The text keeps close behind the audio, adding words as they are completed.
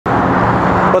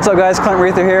What's up guys, Clint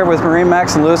Reether here with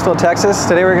MarineMax in Lewisville, Texas.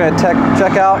 Today we're going to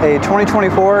check out a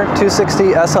 2024 260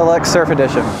 SLX Surf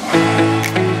Edition.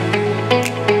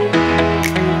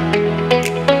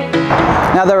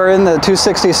 Now that we're in the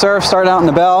 260 Surf, starting out in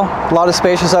the bow, a lot of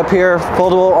spacious up here,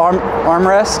 foldable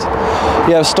armrest.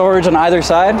 You have storage on either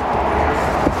side,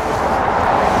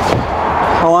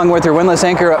 along with your windlass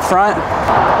anchor up front.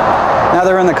 Now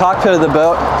that we're in the cockpit of the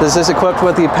boat, this is equipped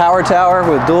with the power tower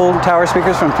with dual tower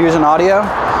speakers from Fusion Audio.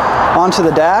 Onto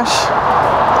the dash,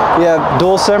 you have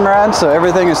dual SIM rads, so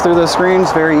everything is through the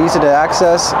screens, very easy to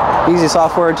access, easy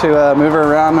software to move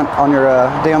around on your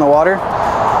day on the water.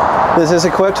 This is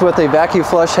equipped with a vacuum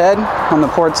flush head on the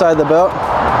port side of the boat.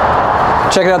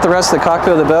 Checking out the rest of the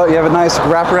cockpit of the boat, you have a nice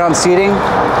wraparound seating,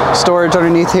 storage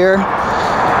underneath here.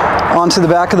 Onto the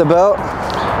back of the boat.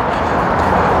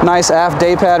 Nice aft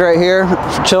day pad right here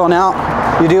for chilling out.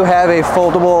 You do have a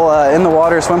foldable in the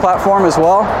water swim platform as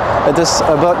well. If this is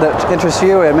a boat that interests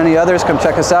you and many others, come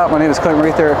check us out. My name is Clint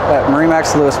Reether at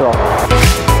MarineMax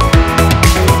Lewisville.